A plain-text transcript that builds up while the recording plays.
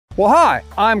Well, hi,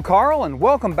 I'm Carl and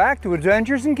welcome back to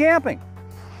Adventures in Camping.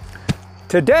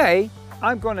 Today,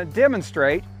 I'm going to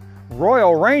demonstrate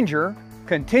Royal Ranger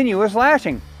continuous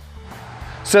lashing.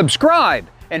 Subscribe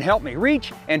and help me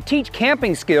reach and teach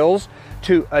camping skills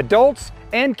to adults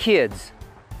and kids.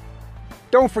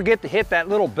 Don't forget to hit that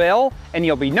little bell and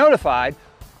you'll be notified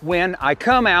when I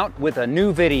come out with a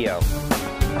new video.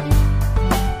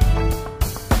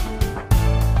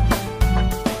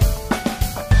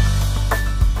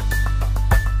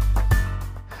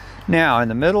 Now, in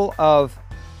the middle of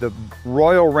the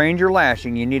Royal Ranger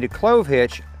lashing, you need a clove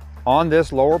hitch on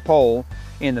this lower pole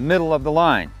in the middle of the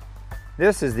line.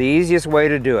 This is the easiest way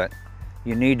to do it.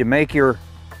 You need to make your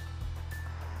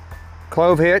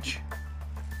clove hitch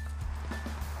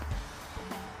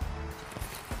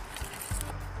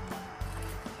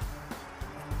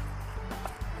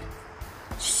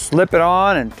slip it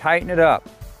on and tighten it up.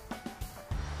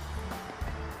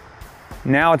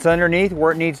 Now it's underneath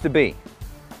where it needs to be.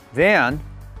 Then,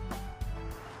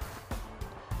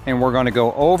 and we're going to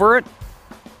go over it,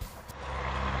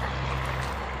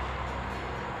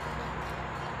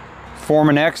 form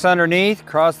an X underneath,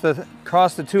 cross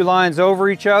the two lines over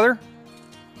each other,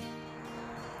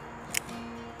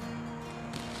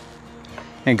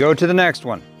 and go to the next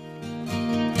one.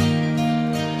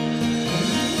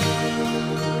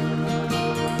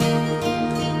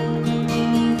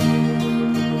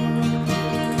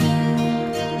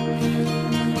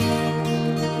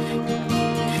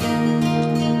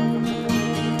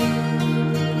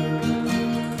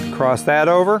 Cross that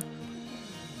over,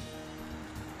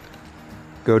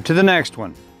 go to the next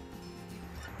one.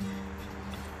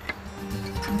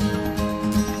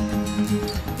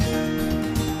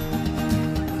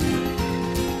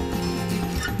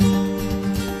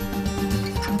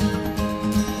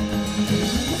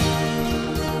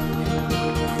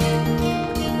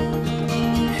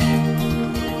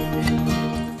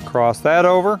 Cross that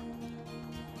over,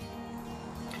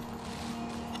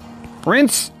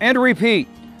 rinse and repeat.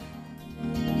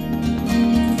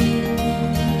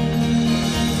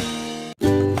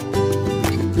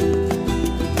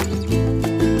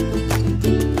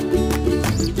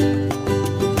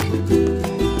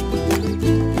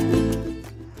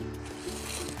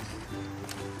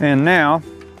 And now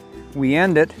we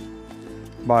end it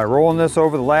by rolling this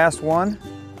over the last one,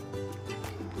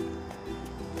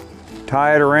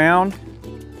 tie it around,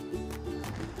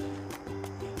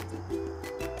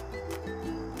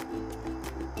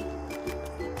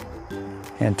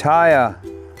 and tie a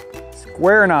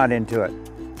square knot into it.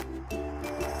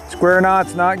 Square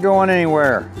knot's not going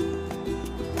anywhere,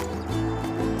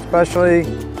 especially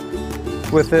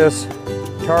with this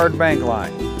tarred bank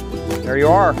line. There you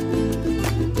are.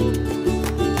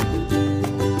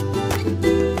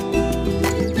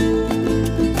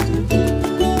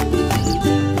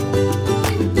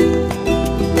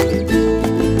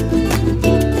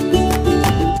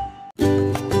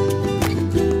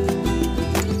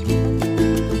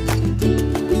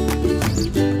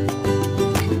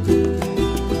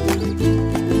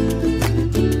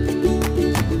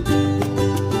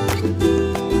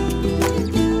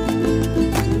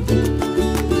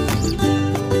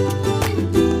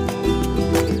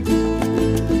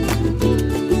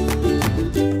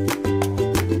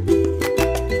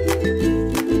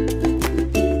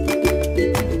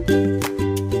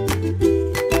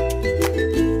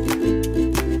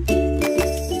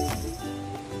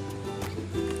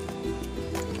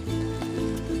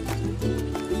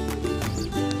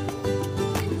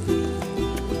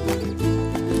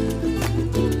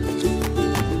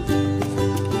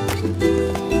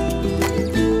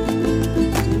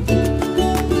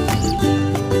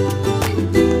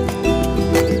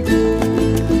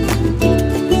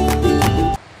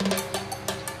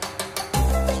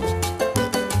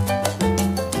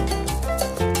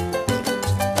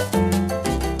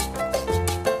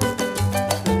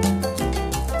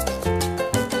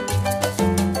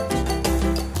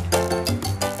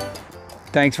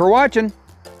 Thanks for watching.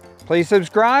 Please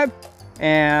subscribe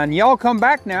and y'all come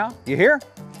back now. You hear?